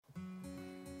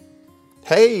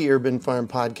Hey, Urban Farm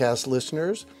Podcast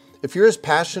listeners. If you're as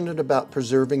passionate about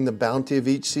preserving the bounty of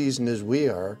each season as we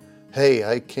are, hey,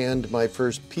 I canned my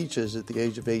first peaches at the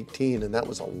age of 18, and that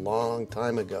was a long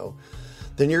time ago,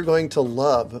 then you're going to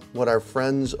love what our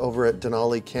friends over at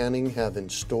Denali Canning have in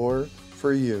store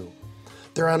for you.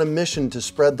 They're on a mission to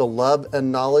spread the love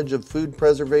and knowledge of food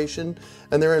preservation,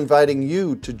 and they're inviting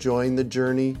you to join the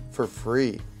journey for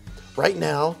free. Right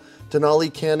now,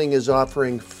 Denali Canning is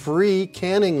offering free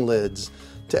canning lids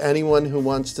to anyone who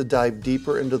wants to dive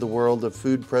deeper into the world of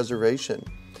food preservation.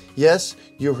 Yes,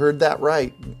 you heard that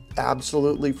right,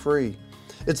 absolutely free.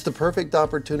 It's the perfect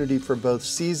opportunity for both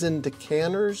seasoned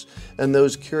canners and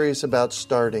those curious about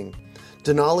starting.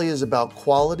 Denali is about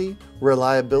quality,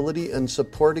 reliability, and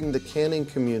supporting the canning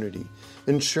community,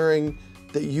 ensuring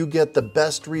that you get the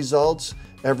best results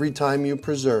every time you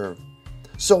preserve.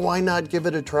 So why not give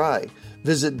it a try?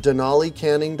 Visit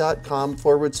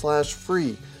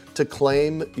denalicanning.com/free to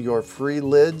claim your free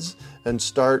lids and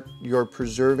start your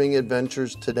preserving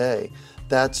adventures today.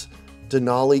 That's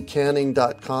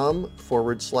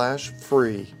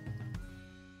denalicanning.com/free.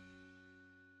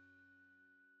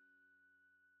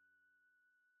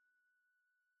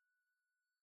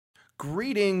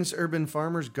 Greetings, urban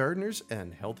farmers, gardeners,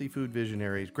 and healthy food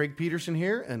visionaries. Greg Peterson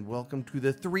here, and welcome to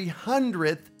the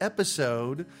 300th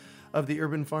episode of the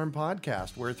Urban Farm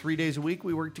Podcast, where 3 days a week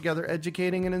we work together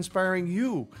educating and inspiring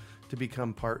you to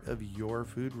become part of your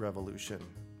food revolution.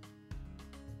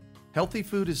 Healthy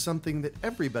food is something that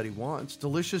everybody wants.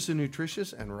 Delicious and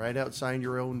nutritious, and right outside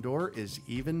your own door is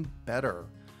even better.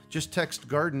 Just text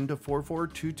GARDEN to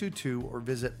 44222 or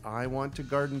visit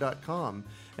iwanttogarden.com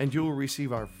and you will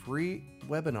receive our free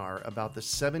webinar about the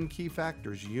 7 key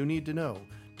factors you need to know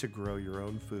to grow your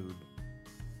own food.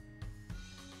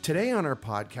 Today on our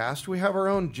podcast, we have our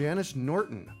own Janis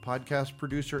Norton, podcast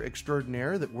producer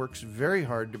extraordinaire that works very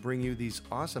hard to bring you these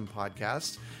awesome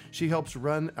podcasts. She helps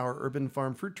run our Urban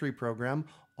Farm Fruit Tree program,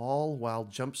 all while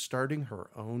jump-starting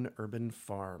her own urban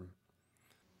farm.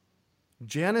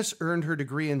 Janis earned her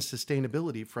degree in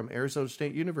sustainability from Arizona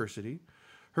State University.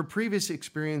 Her previous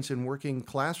experience in working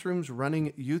classrooms,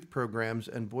 running youth programs,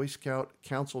 and Boy Scout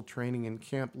council training and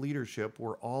camp leadership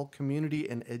were all community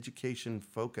and education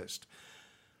focused.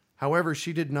 However,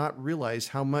 she did not realize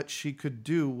how much she could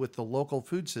do with the local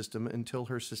food system until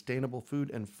her Sustainable Food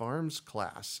and Farms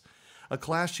class, a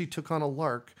class she took on a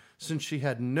lark since she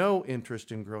had no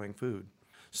interest in growing food.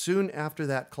 Soon after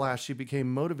that class, she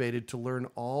became motivated to learn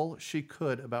all she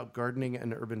could about gardening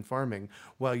and urban farming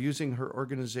while using her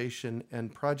organization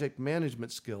and project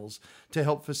management skills to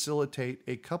help facilitate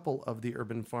a couple of the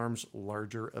Urban Farm's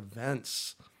larger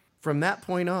events. From that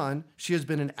point on, she has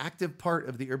been an active part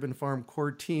of the Urban Farm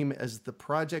core team as the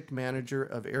project manager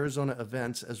of Arizona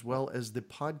events as well as the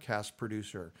podcast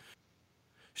producer.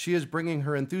 She is bringing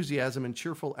her enthusiasm and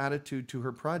cheerful attitude to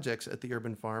her projects at the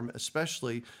Urban Farm,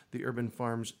 especially the Urban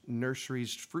Farm's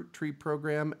Nurseries Fruit Tree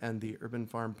program and the Urban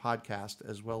Farm podcast,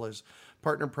 as well as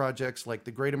partner projects like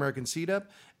the Great American Seed Up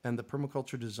and the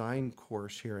Permaculture Design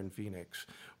course here in Phoenix.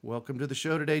 Welcome to the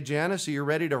show today, Janis. Are you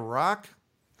ready to rock?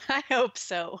 I hope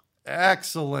so.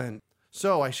 Excellent.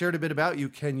 So I shared a bit about you.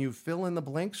 Can you fill in the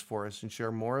blanks for us and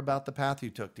share more about the path you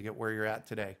took to get where you're at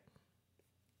today?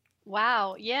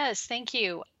 Wow. Yes, thank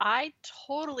you. I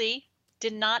totally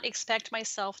did not expect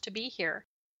myself to be here.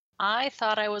 I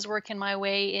thought I was working my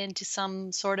way into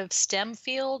some sort of STEM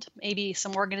field, maybe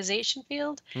some organization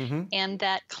field. And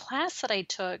that class that I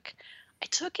took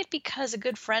it because a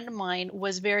good friend of mine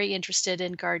was very interested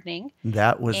in gardening.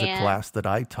 That was a class that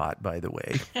I taught, by the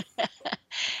way.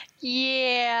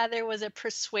 Yeah, there was a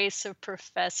persuasive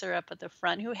professor up at the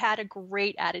front who had a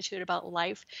great attitude about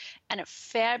life and a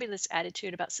fabulous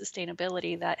attitude about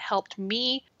sustainability that helped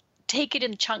me take it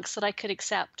in chunks that I could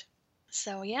accept.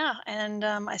 So yeah, and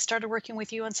I started working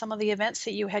with you on some of the events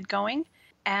that you had going,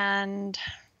 and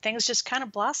things just kind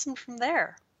of blossomed from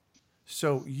there.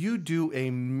 So you do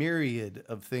a myriad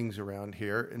of things around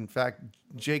here. In fact,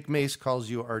 Jake Mace calls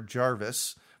you our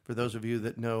Jarvis, for those of you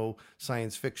that know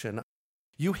science fiction.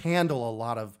 You handle a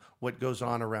lot of what goes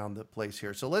on around the place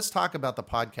here. So let's talk about the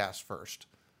podcast first.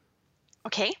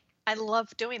 Okay. I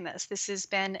love doing this. This has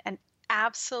been an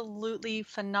absolutely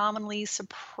phenomenally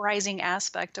surprising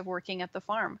aspect of working at the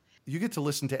farm. You get to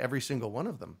listen to every single one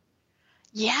of them.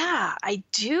 Yeah, I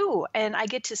do. And I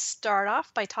get to start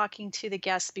off by talking to the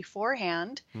guests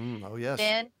beforehand. Oh, yes.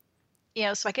 Then,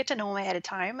 so I get to know them ahead of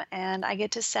time, and I get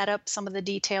to set up some of the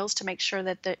details to make sure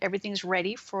that everything's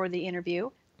ready for the interview.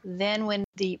 Then when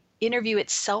the interview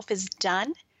itself is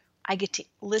done, I get to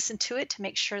listen to it to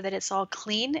make sure that it's all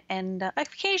clean. And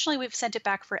occasionally we've sent it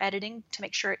back for editing to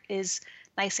make sure it is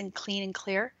nice and clean and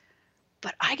clear.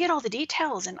 but I get all the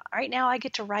details, and right now I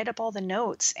get to write up all the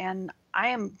notes, and I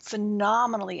am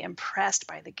phenomenally impressed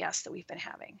by the guests that we've been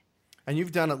having. And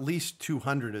you've done at least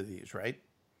 200 of these, right?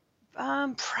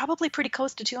 Probably pretty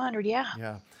close to 200, yeah.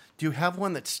 Yeah. Do you have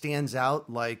one that stands out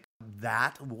like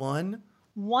that one?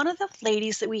 One of the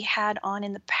ladies that we had on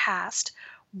in the past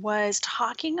was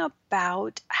talking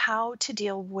about how to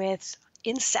deal with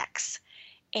insects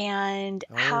and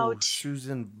how Oh,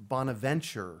 Susan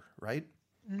Bonaventure, right?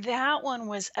 that one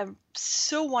was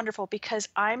so wonderful because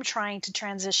I'm trying to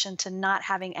transition to not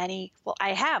having any, well,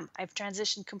 I've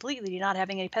transitioned completely to not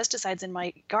having any pesticides in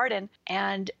my garden.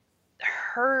 And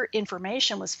her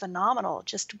information was phenomenal,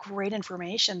 just great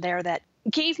information there that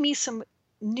gave me some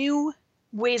new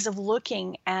ways of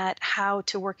looking at how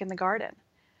to work in the garden.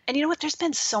 And you know what? There's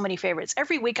been so many favorites.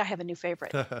 Every week I have a new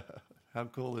favorite. How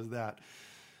cool is that?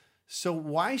 So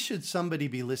why should somebody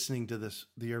be listening to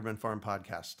the Urban Farm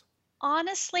podcast?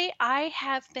 Honestly, I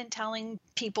have been telling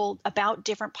people about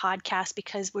different podcasts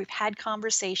because we've had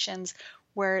conversations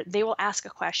where they will ask a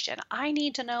question. I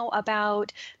need to know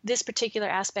about this particular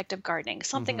aspect of gardening,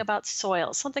 something about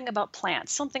soil, something about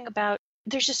plants, something about,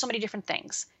 there's just so many different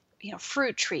things,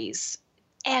 fruit trees,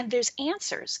 and there's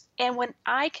answers. And when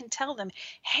I can tell them,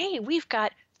 hey, we've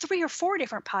got 3 or 4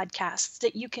 different podcasts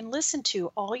that you can listen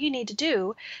to. All you need to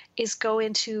do is go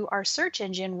into our search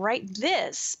engine, write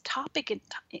this topic and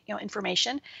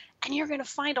information, and you're going to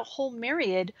find a whole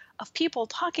myriad of people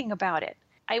talking about it.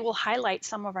 I will highlight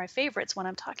some of our favorites when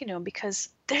I'm talking to them because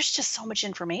there's just so much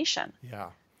information. Yeah.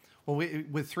 Well,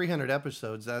 with 300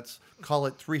 episodes, call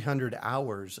it 300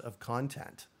 hours of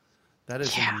content. That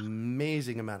is an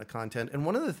amazing amount of content. And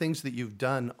one of the things that you've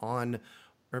done on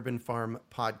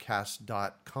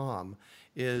urbanfarmpodcast.com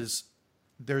is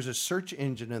there's a search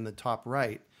engine in the top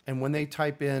right. And when they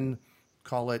type in,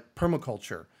 call it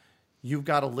permaculture, you've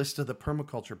got a list of the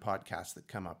permaculture podcasts that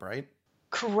come up, right?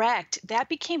 Correct. That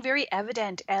became very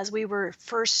evident as we were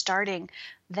first starting,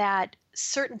 that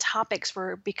certain topics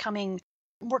were becoming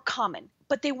more common,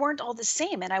 but they weren't all the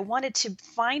same. And I wanted to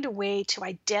find a way to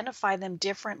identify them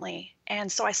differently. And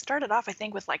so I started off, I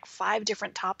think, with like 5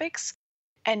 different topics.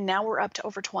 And now we're up to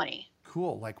over 20.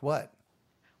 Cool. Like what?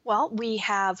 Well, we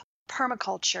have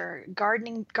permaculture,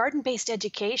 garden-based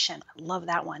education. I love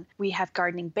that one. We have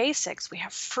gardening basics. We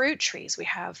have fruit trees. We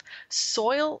have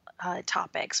soil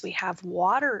topics. We have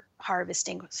water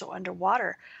harvesting, so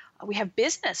underwater. We have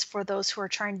business for those who are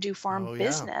trying to do farm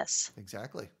business.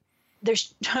 Exactly.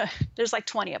 There's like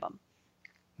 20 of them.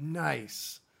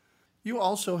 Nice. You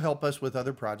also help us with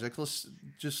other projects.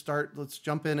 Let's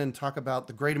jump in and talk about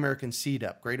the Great American Seed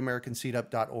Up,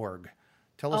 greatamericanseedup.org.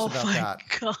 Tell us about that.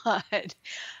 Oh my God.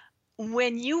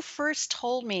 When you first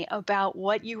told me about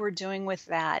what you were doing with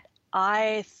that,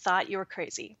 I thought you were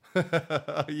crazy.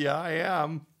 Yeah, I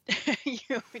am.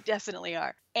 You definitely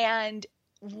are. And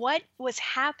what was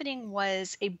happening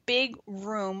was a big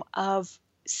room of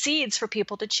seeds for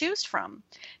people to choose from.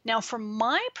 Now, from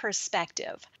my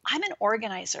perspective, I'm an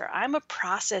organizer. I'm a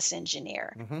process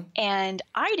engineer. And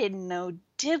I didn't know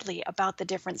diddly about the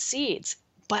different seeds,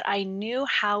 but I knew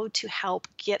how to help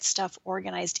get stuff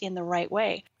organized in the right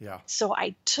way. Yeah. So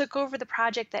I took over the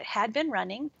project that had been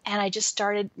running, and I just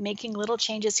started making little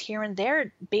changes here and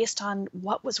there based on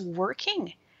what was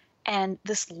working. And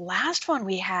this last one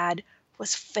we had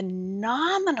was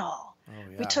phenomenal. Oh,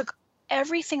 yeah. We took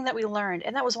everything that we learned,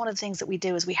 and that was one of the things that we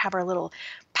do is we have our little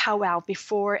powwow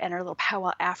before and our little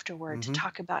powwow afterward to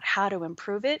talk about how to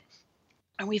improve it.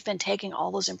 And we've been taking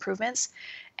all those improvements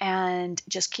and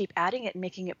just keep adding it and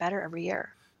making it better every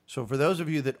year. So for those of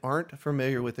you that aren't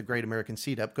familiar with the Great American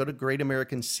Seed Up, go to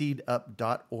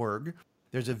greatamericanseedup.org.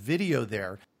 There's a video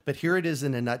there, but here it is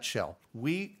in a nutshell.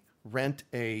 We rent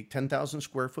a 10,000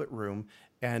 square foot room,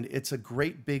 and it's a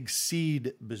great big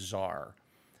seed bazaar.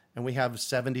 And we have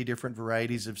 70 different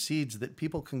varieties of seeds that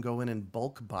people can go in and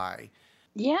bulk buy.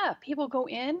 Yeah, people go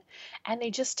in and they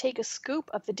just take a scoop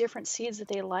of the different seeds that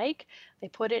they like. They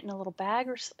put it in a little bag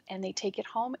and they take it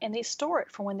home and they store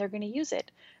it for when they're going to use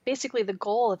it. Basically, the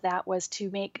goal of that was to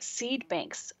make seed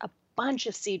banks, a bunch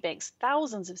of seed banks,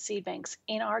 thousands of seed banks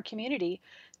in our community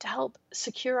to help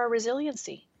secure our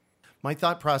resiliency. My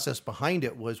thought process behind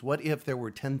it was, what if there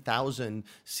were 10,000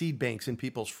 seed banks in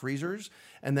people's freezers?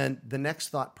 And then the next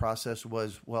thought process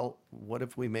was, well, what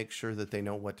if we make sure that they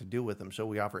know what to do with them? So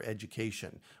we offer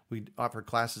education. We offer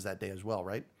classes that day as well,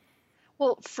 right?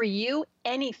 Well, for you,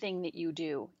 anything that you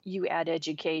do, you add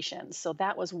education. So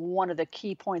that was one of the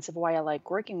key points of why I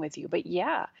like working with you. But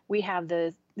yeah,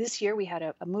 this year we had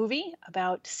a movie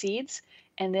about seeds.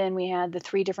 And then we had the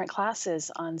 3 different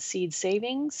classes on seed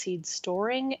saving, seed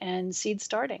storing, and seed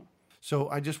starting. So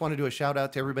I just want to do a shout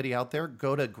out to everybody out there.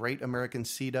 Go to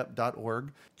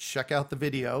greatamericanseedup.org, check out the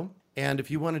video. And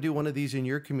if you want to do one of these in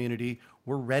your community,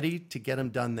 we're ready to get them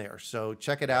done there. So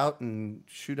check it out and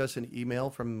shoot us an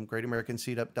email from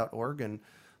greatamericanseedup.org and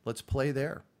let's play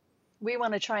there. We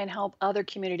want to try and help other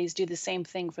communities do the same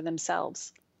thing for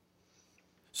themselves.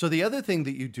 So the other thing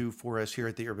that you do for us here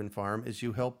at the Urban Farm is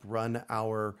you help run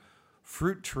our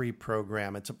fruit tree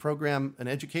program. It's a program, an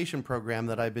education program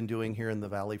that I've been doing here in the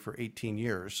Valley for 18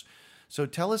 years. So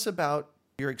tell us about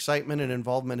your excitement and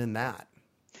involvement in that.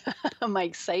 My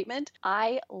excitement.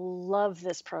 I love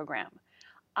this program.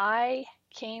 I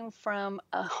came from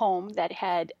a home that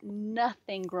had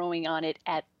nothing growing on it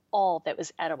at all that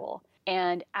was edible.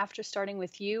 And after starting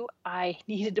with you, I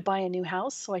needed to buy a new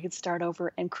house so I could start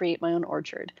over and create my own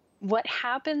orchard. What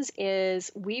happens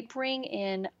is we bring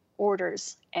in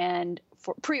orders and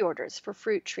for pre-orders for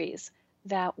fruit trees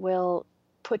that will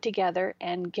put together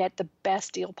and get the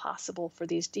best deal possible for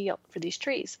these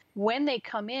trees. When they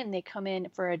come in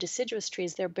for deciduous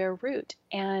trees, they're bare root.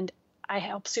 And I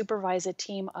help supervise a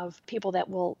team of people that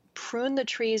will prune the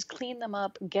trees, clean them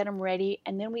up, get them ready,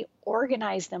 and then we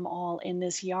organize them all in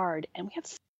this yard. And we have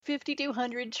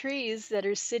 5,200 trees that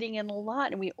are sitting in a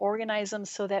lot, and we organize them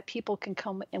so that people can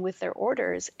come in with their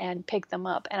orders and pick them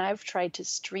up. And I've tried to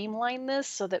streamline this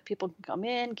so that people can come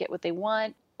in, get what they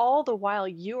want, all the while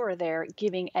you are there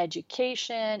giving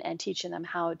education and teaching them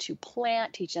how to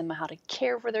plant, teaching them how to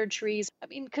care for their trees. I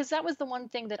mean, because that was the one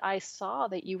thing that I saw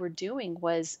that you were doing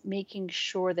was making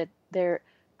sure that their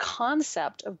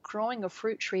concept of growing a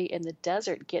fruit tree in the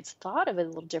desert gets thought of it a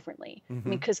little differently. I mean,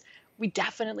 because we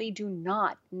definitely do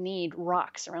not need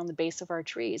rocks around the base of our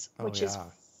trees, which is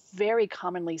very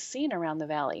commonly seen around the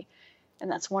valley.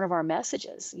 And that's one of our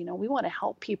messages. You know, we want to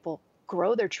help people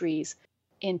grow their trees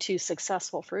into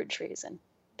successful fruit trees. And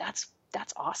that's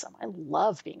awesome. I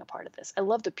love being a part of this. I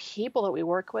love the people that we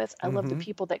work with. I love the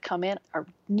people that come in. Our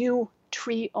new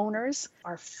tree owners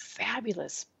are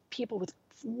fabulous people with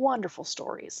wonderful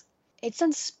stories. It's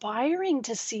inspiring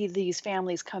to see these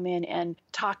families come in and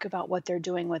talk about what they're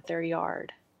doing with their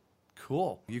yard.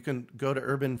 Cool. You can go to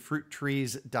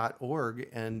urbanfruittrees.org.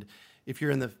 And if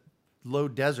you're in the low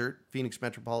desert, Phoenix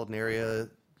metropolitan area,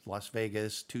 Las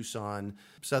Vegas, Tucson,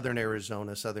 Southern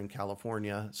Arizona, Southern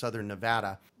California, Southern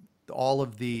Nevada, all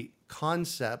of the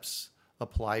concepts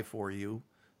apply for you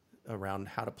around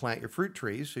how to plant your fruit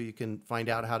trees. So you can find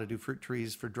out how to do fruit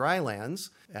trees for dry lands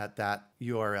at that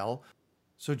URL.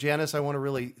 So Janis, I want to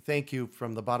really thank you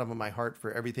from the bottom of my heart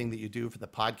for everything that you do for the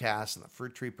podcast and the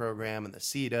fruit tree program and the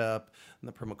Seed Up and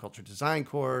the permaculture design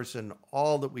course and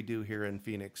all that we do here in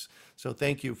Phoenix. So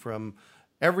thank you from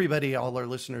everybody, all our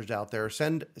listeners out there.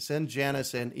 Send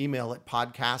Janis an email at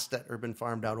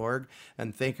podcast@urbanfarm.org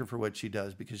and thank her for what she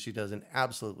does, because she does an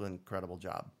absolutely incredible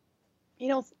job. You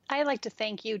know, I'd like to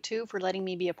thank you too for letting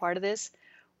me be a part of this.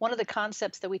 One of the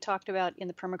concepts that we talked about in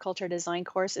the permaculture design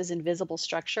course is invisible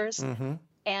structures.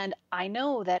 And I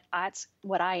know that that's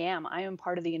what I am. I am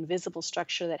part of the invisible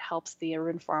structure that helps the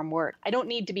urban farm work. I don't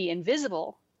need to be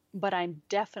invisible, but I'm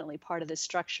definitely part of the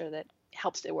structure that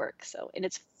helps it work. So, and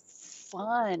it's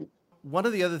fun. One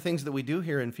of the other things that we do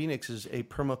here in Phoenix is a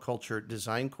permaculture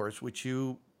design course, which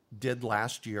you did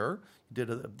last year. You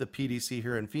did the PDC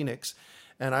here in Phoenix.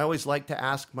 And I always like to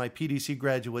ask my PDC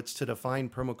graduates to define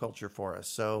permaculture for us.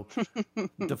 So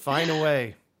define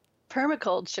away.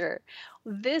 Permaculture.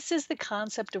 This is the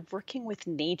concept of working with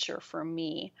nature for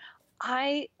me.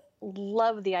 I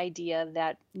love the idea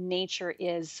that nature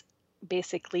is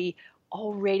basically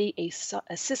already a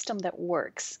system that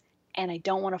works, and I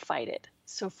don't want to fight it.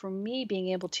 So for me, being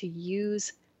able to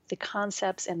use the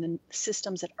concepts and the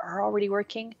systems that are already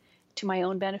working to my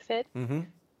own benefit,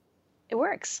 it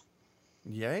works.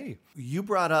 Yay. You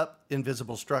brought up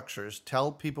invisible structures.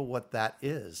 Tell people what that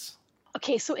is.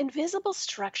 Okay, so invisible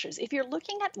structures, if you're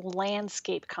looking at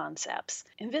landscape concepts,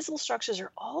 invisible structures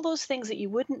are all those things that you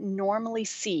wouldn't normally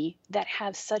see that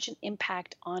have such an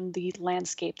impact on the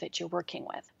landscape that you're working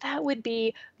with. That would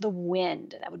be the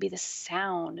wind, that would be the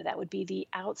sound, that would be the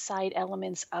outside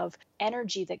elements of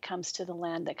energy that comes to the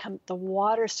land, the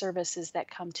water services that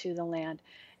come to the land.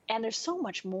 And there's so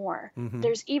much more.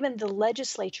 There's even the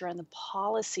legislature and the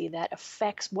policy that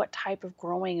affects what type of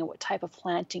growing and what type of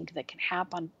planting that can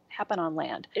happen on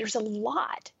land. There's a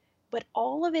lot, but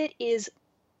all of it is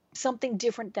something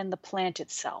different than the plant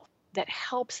itself that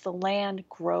helps the land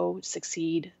grow,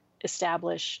 succeed,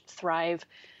 establish, thrive,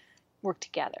 work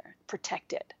together,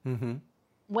 protect it.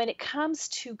 When it comes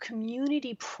to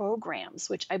community programs,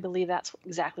 which I believe that's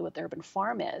exactly what the urban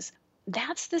farm is,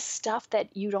 that's the stuff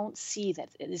that you don't see, that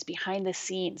is behind the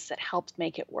scenes that helps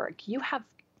make it work.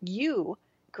 You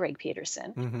Greg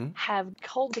Peterson, Mm-hmm. have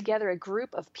pulled together a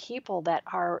group of people that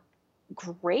are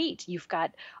great. You've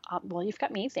got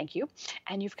me, thank you.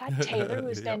 And you've got Taylor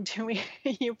who's Yep.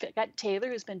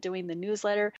 been doing the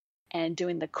newsletter and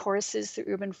doing the courses through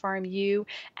Urban Farm U.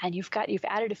 And you've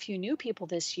added a few new people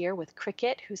this year with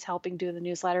Cricket, who's helping do the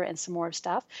newsletter and some more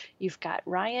stuff. You've got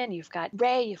Ryan, you've got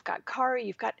Ray, you've got Kari,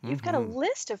 you've got a Mm-hmm.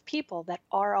 list of people that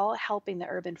are all helping the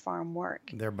Urban Farm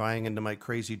work. They're buying into my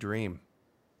crazy dream.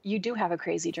 You do have a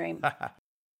crazy dream.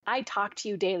 I talk to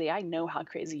you daily. I know how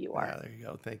crazy you are. Yeah, there you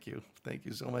go. Thank you. Thank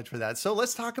you so much for that. So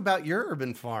let's talk about your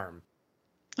urban farm.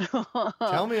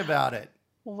 Tell me about it.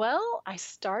 Well, I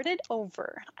started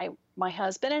over. My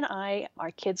husband and I,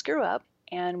 our kids grew up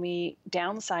and we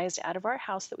downsized out of our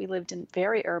house that we lived in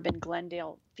very urban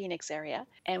Glendale, Phoenix area.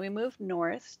 And we moved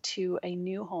north to a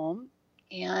new home.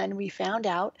 And we found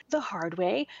out the hard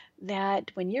way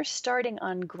that when you're starting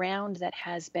on ground that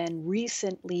has been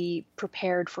recently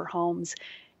prepared for homes,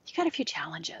 you got a few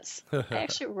challenges. I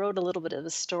actually wrote a little bit of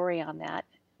a story on that.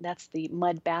 That's the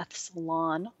Mud Bath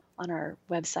Salon on our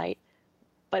website.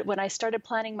 But when I started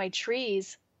planting my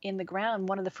trees in the ground,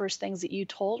 one of the first things that you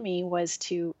told me was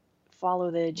to follow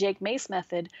the Jake Mace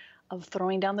method of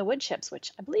throwing down the wood chips,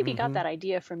 which I believe he got that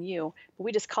idea from you, but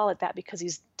we just call it that because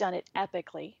he's done it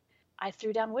epically. I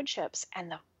threw down wood chips,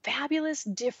 and the fabulous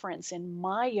difference in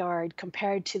my yard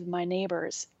compared to my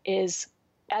neighbors is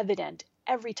evident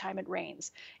every time it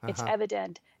rains. It's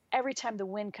evident every time the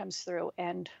wind comes through,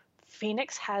 and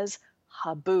Phoenix has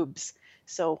haboobs.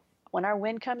 So when our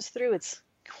wind comes through, it's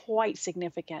quite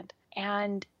significant.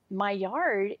 And my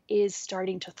yard is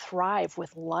starting to thrive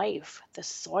with life. The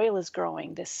soil is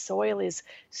growing. The soil is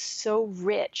so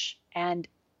rich. And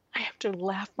I have to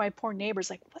laugh my poor neighbors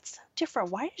like, what's so different?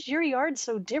 Why is your yard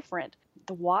so different?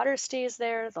 The water stays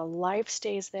there. The life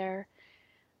stays there.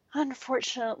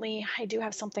 Unfortunately, I do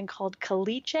have something called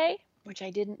caliche, which I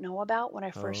didn't know about when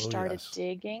I first started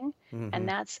digging. And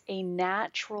that's a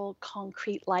natural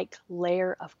concrete-like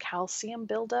layer of calcium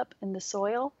buildup in the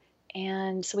soil.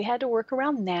 And so we had to work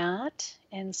around that.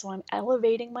 And so I'm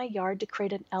elevating my yard to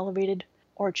create an elevated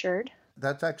orchard.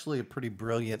 That's actually a pretty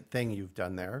brilliant thing you've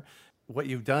done there. What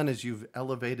you've done is you've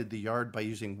elevated the yard by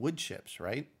using wood chips,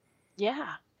 right?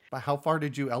 Yeah. But how far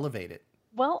did you elevate it?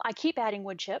 Well, I keep adding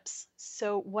wood chips.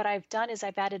 So what I've done is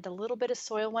I've added a little bit of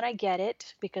soil when I get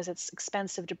it because it's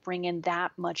expensive to bring in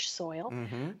that much soil.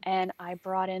 And I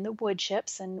brought in the wood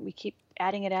chips and we keep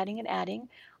adding and adding and adding.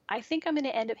 I think I'm going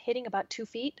to end up hitting about 2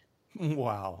 feet.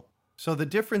 Wow. So the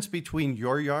difference between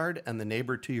your yard and the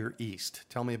neighbor to your east,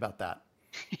 tell me about that.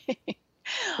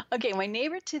 Okay, my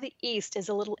neighbor to the east is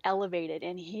a little elevated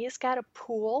and he's got a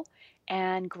pool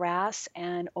and grass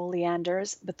and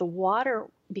oleanders, but the water,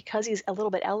 because he's a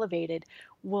little bit elevated,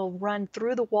 will run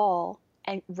through the wall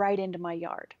and right into my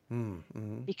yard.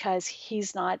 Because he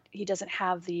doesn't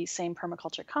have the same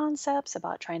permaculture concepts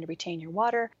about trying to retain your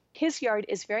water. His yard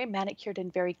is very manicured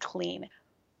and very clean,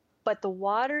 but the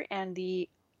water and the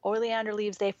oleander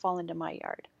leaves, they fall into my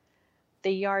yard.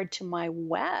 The yard to my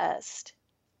west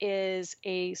is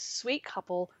a sweet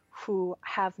couple who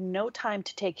have no time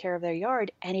to take care of their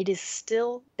yard, and it is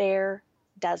still bare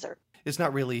desert. It's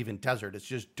not really even desert. It's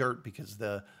just dirt because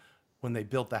when they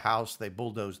built the house, they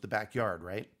bulldozed the backyard,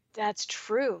 right? That's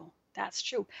true. That's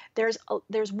true.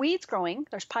 There's weeds growing.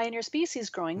 There's pioneer species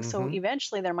growing. So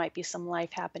eventually there might be some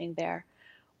life happening there.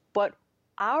 But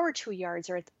our 2 yards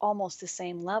are at almost the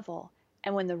same level.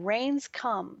 And when the rains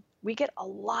come, we get a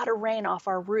lot of rain off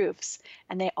our roofs,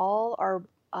 and they all are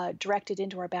directed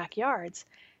into our backyards.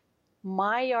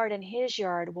 My yard and his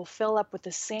yard will fill up with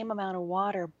the same amount of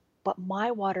water, but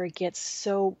my water gets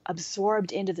so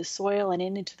absorbed into the soil and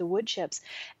into the wood chips,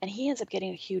 and he ends up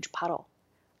getting a huge puddle.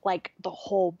 Like the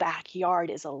whole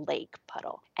backyard is a lake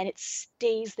puddle, and it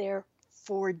stays there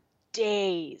for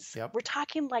days. Yep. We're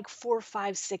talking like 4,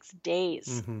 5, 6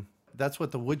 days. That's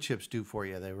what the wood chips do for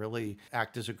you. They really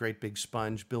act as a great big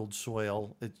sponge, build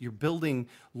soil. You're building,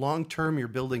 long-term, you're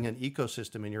building an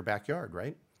ecosystem in your backyard,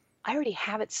 right? I already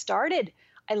have it started.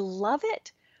 I love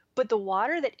it. But the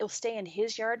water that will stay in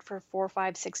his yard for 4,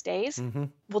 5, 6 days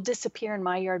will disappear in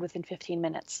my yard within 15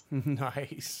 minutes.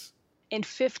 Nice. In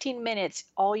 15 minutes,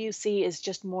 all you see is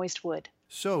just moist wood.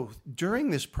 So during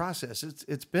this process,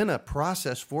 it's been a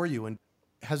process for you. And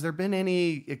has there been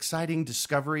any exciting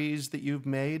discoveries that you've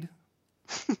made?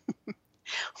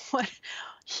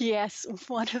 Yes,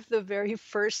 one of the very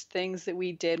first things that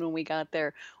we did when we got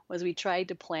there was we tried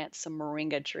to plant some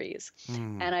moringa trees.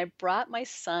 And I brought my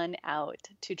son out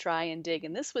to try and dig.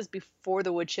 And this was before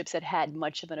the wood chips had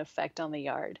much of an effect on the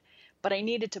yard. but I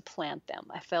needed to plant them.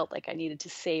 I felt like I needed to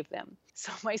save them.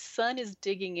 So my son is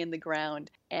digging in the ground,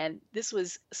 and this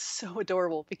was so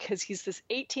adorable because he's this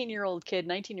 18-year-old kid,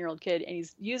 19-year-old kid, and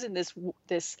he's using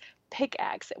this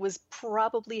pickaxe that was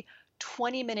probably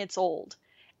 20 minutes old,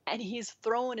 and he's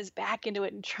throwing his back into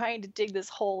it and trying to dig this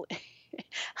hole.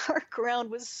 Our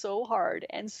ground was so hard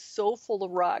and so full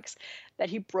of rocks that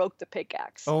he broke the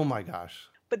pickaxe. Oh my gosh.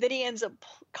 But then he ends up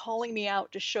calling me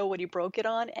out to show what he broke it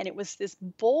on. And it was this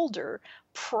boulder,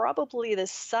 probably the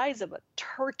size of a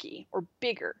turkey or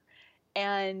bigger.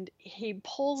 And he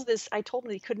pulls this. I told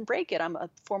him he couldn't break it. I'm a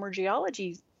former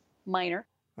geology minor.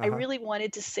 I really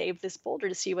wanted to save this boulder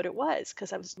to see what it was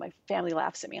because my family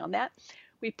laughs at me on that.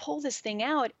 We pull this thing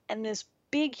out, and this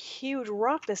big, huge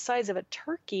rock the size of a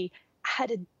turkey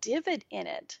had a divot in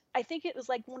it. I think it was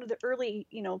like one of the early,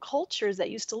 cultures that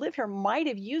used to live here might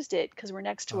have used it because we're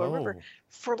next to a river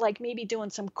for like maybe doing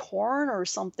some corn or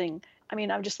something. I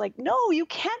mean, I'm just like, no, you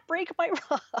can't break my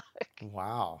rock.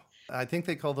 Wow. I think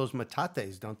they call those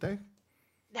metates, don't they?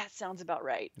 That sounds about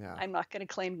right. Yeah. I'm not going to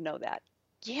claim to know that.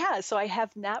 Yeah, so I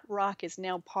have that rock is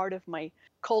now part of my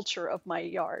culture of my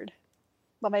yard.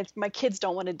 But my kids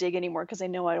don't want to dig anymore because they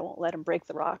know I won't let them break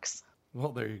the rocks.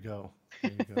 Well, there you go.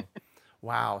 There you go.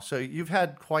 Wow. So you've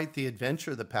had quite the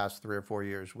adventure the past 3 or 4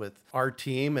 years with our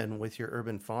team and with your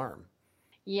urban farm.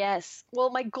 Yes.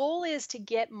 Well, my goal is to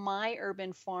get my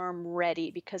urban farm ready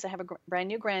because I have a brand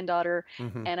new granddaughter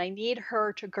and I need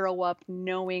her to grow up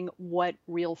knowing what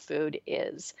real food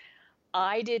is.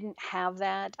 I didn't have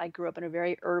that. I grew up in a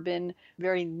very urban,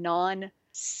 very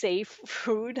non-safe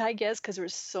food, I guess, because there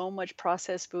was so much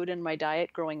processed food in my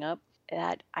diet growing up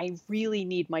that I really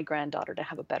need my granddaughter to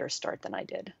have a better start than I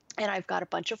did. And I've got a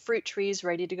bunch of fruit trees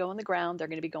ready to go in the ground. They're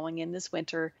going to be going in this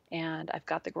winter, and I've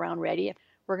got the ground ready.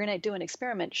 We're going to do an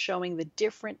experiment showing the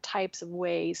different types of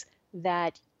ways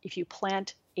that if you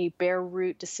plant a bare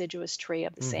root deciduous tree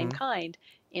of the same kind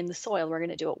in the soil, we're going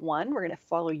to do it one, we're going to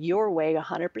follow your way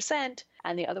 100%,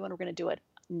 and the other one, we're going to do it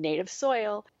native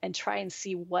soil and try and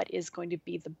see what is going to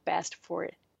be the best for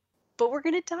it. But we're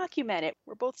going to document it.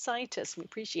 We're both scientists. We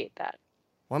appreciate that.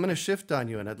 Well, I'm going to shift on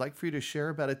you, and I'd like for you to share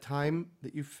about a time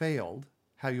that you failed,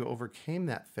 how you overcame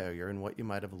that failure, and what you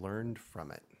might have learned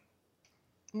from it.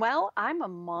 Well, I'm a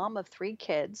mom of 3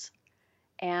 kids,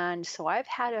 and so I've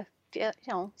had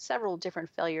several different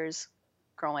failures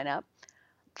growing up.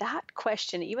 That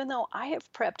question, even though I have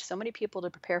prepped so many people to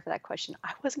prepare for that question,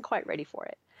 I wasn't quite ready for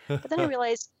it. But then I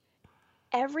realized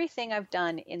everything I've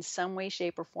done in some way,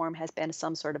 shape, or form has been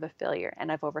some sort of a failure,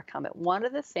 and I've overcome it. One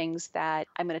of the things that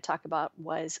I'm going to talk about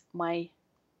was my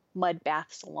mud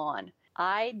bath salon.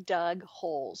 I dug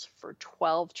holes for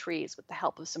 12 trees with the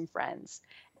help of some friends,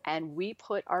 and we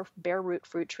put our bare root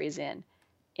fruit trees in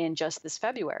just this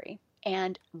February.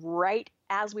 And right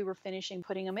as we were finishing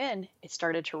putting them in, it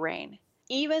started to rain.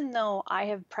 Even though I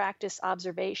have practiced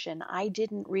observation, I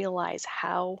didn't realize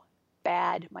how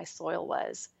bad my soil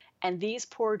was. And these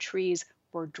poor trees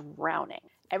were drowning.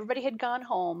 Everybody had gone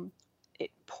home.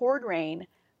 It poured rain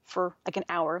for like an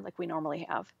hour, like we normally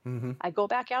have. I go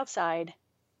back outside,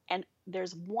 and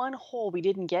there's one hole we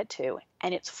didn't get to,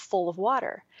 and it's full of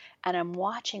water. And I'm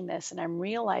watching this, and I'm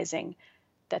realizing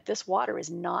that this water is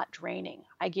not draining.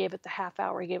 I gave it the half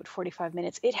hour. I gave it 45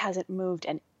 minutes. It hasn't moved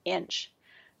an inch.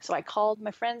 So I called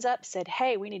my friends up, said,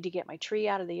 hey, we need to get my tree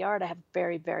out of the yard. I have a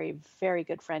very, very, very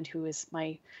good friend who is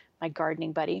my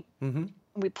gardening buddy.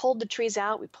 We pulled the trees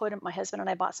out. We put them, my husband and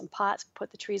I bought some pots,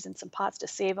 put the trees in some pots to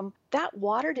save them. That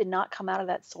water did not come out of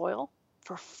that soil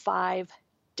for 5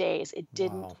 days. It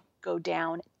didn't go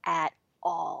down at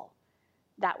all.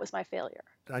 That was my failure.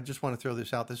 I just want to throw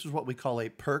this out. This is what we call a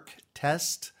perk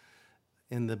test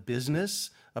in the business.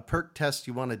 A perk test,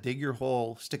 you want to dig your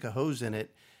hole, stick a hose in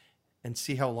it, and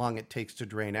see how long it takes to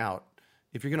drain out.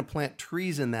 If you're going to plant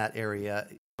trees in that area,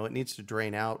 it needs to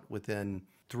drain out within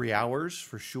 3 hours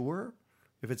for sure.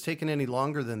 If it's taken any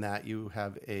longer than that, you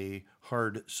have a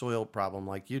hard soil problem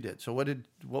like you did. So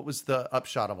what was the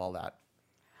upshot of all that?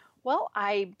 Well,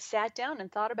 I sat down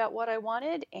and thought about what I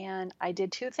wanted, and I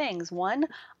did 2 things. One,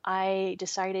 I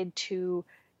decided to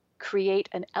create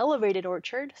an elevated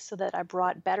orchard so that I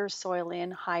brought better soil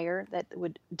in higher that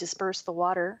would disperse the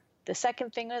water. The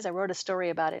second thing is I wrote a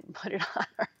story about it and put it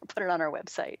on our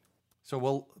website. So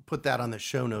we'll put that on the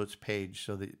show notes page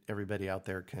so that everybody out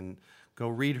there can go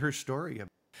read her story.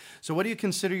 So what do you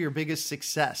consider your biggest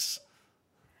success?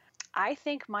 I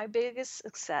think my biggest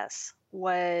success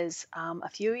was a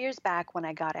few years back when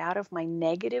I got out of my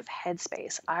negative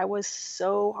headspace. I was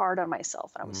so hard on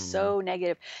myself, and I was so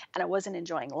negative, and I wasn't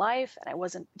enjoying life, and I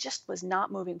was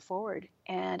not moving forward.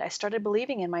 And I started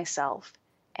believing in myself.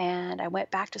 And I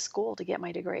went back to school to get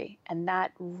my degree. And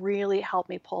that really helped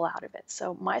me pull out of it.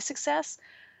 So my success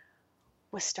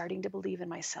was starting to believe in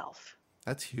myself.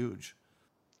 That's huge.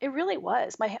 It really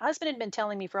was. My husband had been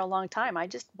telling me for a long time. I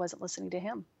just wasn't listening to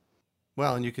him.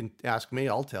 Well, and you can ask me,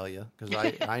 I'll tell you,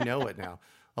 because I know it now.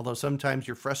 Although sometimes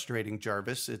you're frustrating,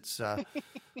 Jarvis.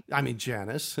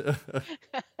 Janis.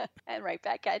 And right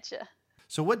back at you.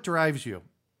 So what drives you?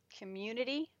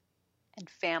 Community and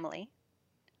family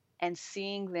and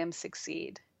seeing them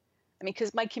succeed. I mean,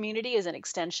 because my community is an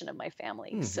extension of my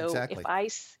family. So exactly.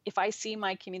 if I see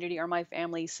my community or my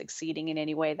family succeeding in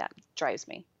any way, that drives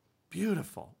me.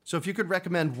 Beautiful. So if you could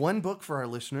recommend one book for our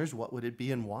listeners, what would it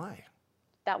be and why?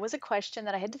 That was a question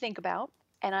that I had to think about.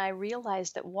 And I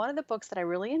realized that one of the books that I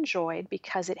really enjoyed,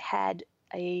 because it had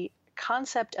a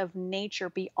concept of nature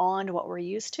beyond what we're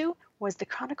used to, was The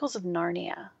Chronicles of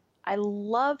Narnia. I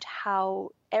loved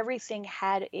how everything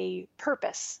had a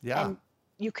purpose. Yeah. And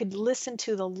you could listen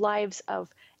to the lives of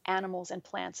animals and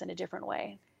plants in a different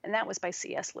way. And that was by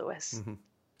C.S. Lewis. Mm-hmm.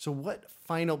 So what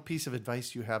final piece of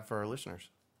advice do you have for our listeners?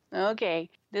 Okay,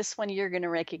 this one you're going to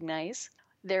recognize.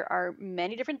 There are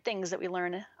many different things that we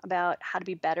learn about how to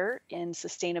be better in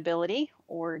sustainability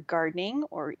or gardening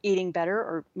or eating better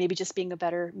or maybe just being a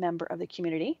better member of the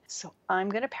community. So I'm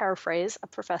going to paraphrase a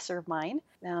professor of mine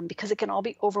because it can all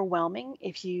be overwhelming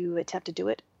if you attempt to do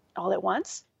it all at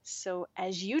once. So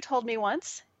as you told me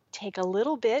once, take a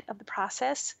little bit of the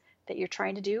process that you're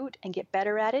trying to do and get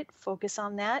better at it, focus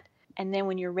on that, and then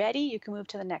when you're ready, you can move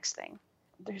to the next thing.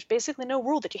 There's basically no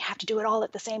rule that you have to do it all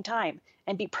at the same time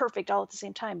and be perfect all at the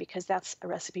same time, because that's a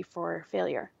recipe for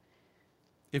failure.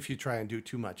 If you try and do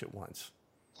too much at once.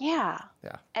 Yeah.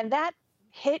 Yeah. And that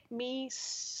hit me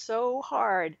so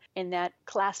hard in that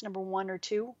class number 1 or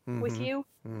 2 with you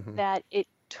that it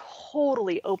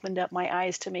totally opened up my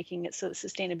eyes to making it so that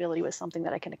sustainability was something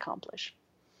that I can accomplish.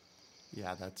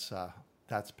 Yeah, that's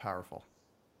powerful.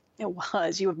 It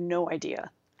was. You have no idea.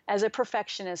 As a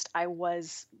perfectionist, I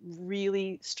was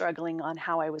really struggling on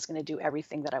how I was going to do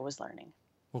everything that I was learning.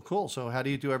 Well, cool. So how do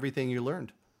you do everything you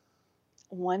learned?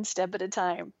 One step at a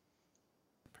time.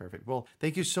 Perfect. Well,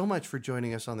 thank you so much for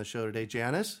joining us on the show today,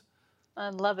 Janis. I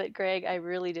love it, Greg. I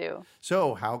really do.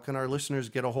 So how can our listeners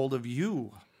get a hold of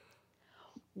you?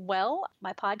 Well,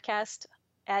 my podcast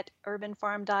at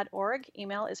urbanfarm.org.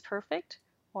 Email is perfect.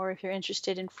 Or if you're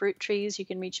interested in fruit trees, you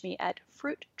can reach me at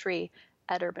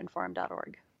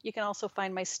fruittree@urbanfarm.org. You can also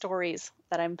find my stories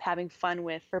that I'm having fun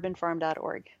with,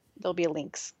 urbanfarm.org. There'll be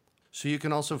links. So you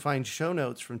can also find show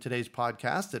notes from today's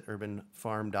podcast at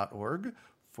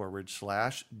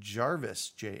urbanfarm.org/Jarvis,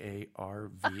 Jarvis.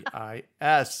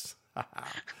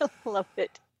 Love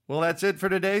it. Well, that's it for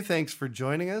today. Thanks for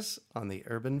joining us on the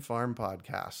Urban Farm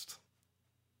Podcast.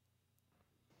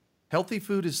 Healthy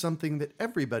food is something that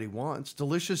everybody wants.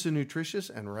 Delicious and nutritious,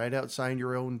 and right outside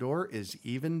your own door is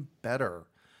even better.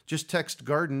 Just text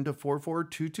GARDEN to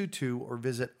 44222 or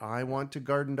visit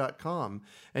iwanttogarden.com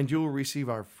and you will receive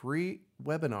our free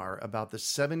webinar about the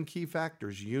 7 key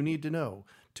factors you need to know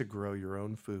to grow your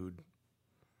own food.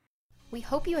 We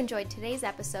hope you enjoyed today's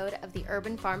episode of the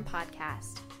Urban Farm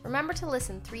Podcast. Remember to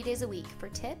listen 3 days a week for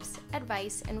tips,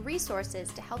 advice, and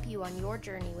resources to help you on your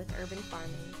journey with urban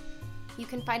farming. You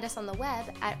can find us on the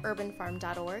web at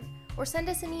urbanfarm.org or send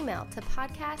us an email to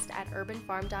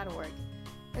podcast@urbanfarm.org.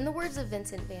 In the words of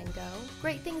Vincent van Gogh,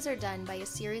 great things are done by a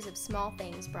series of small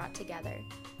things brought together.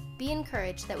 Be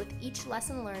encouraged that with each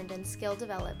lesson learned and skill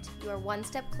developed, you are one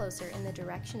step closer in the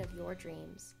direction of your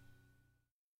dreams.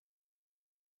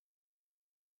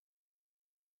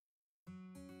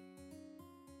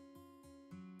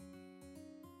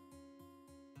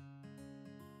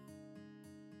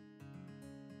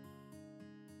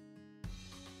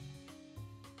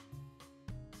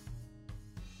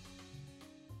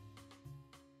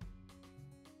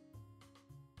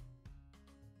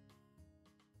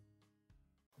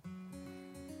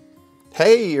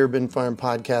 Hey, Urban Farm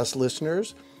Podcast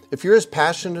listeners. If you're as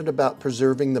passionate about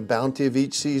preserving the bounty of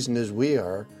each season as we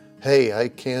are, hey, I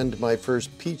canned my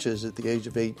first peaches at the age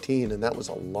of 18, and that was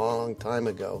a long time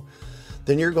ago,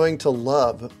 then you're going to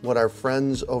love what our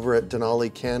friends over at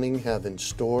Denali Canning have in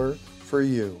store for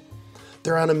you.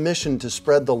 They're on a mission to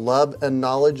spread the love and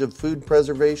knowledge of food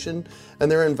preservation, and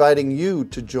they're inviting you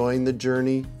to join the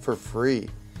journey for free.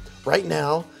 Right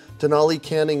now, Denali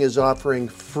Canning is offering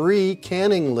free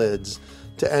canning lids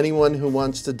to anyone who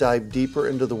wants to dive deeper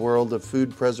into the world of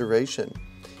food preservation.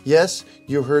 Yes,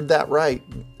 you heard that right,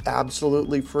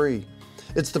 absolutely free.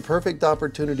 It's the perfect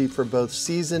opportunity for both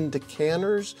seasoned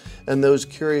canners and those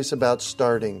curious about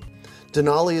starting.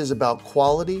 Denali is about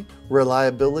quality,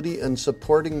 reliability, and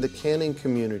supporting the canning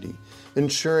community,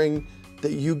 ensuring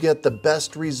that you get the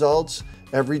best results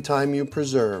every time you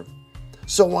preserve.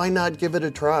 So why not give it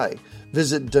a try?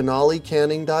 Visit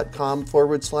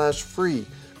denalicanning.com/free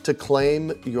to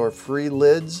claim your free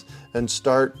lids and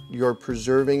start your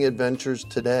preserving adventures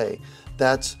today.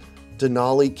 That's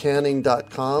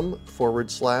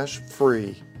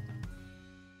denalicanning.com/free.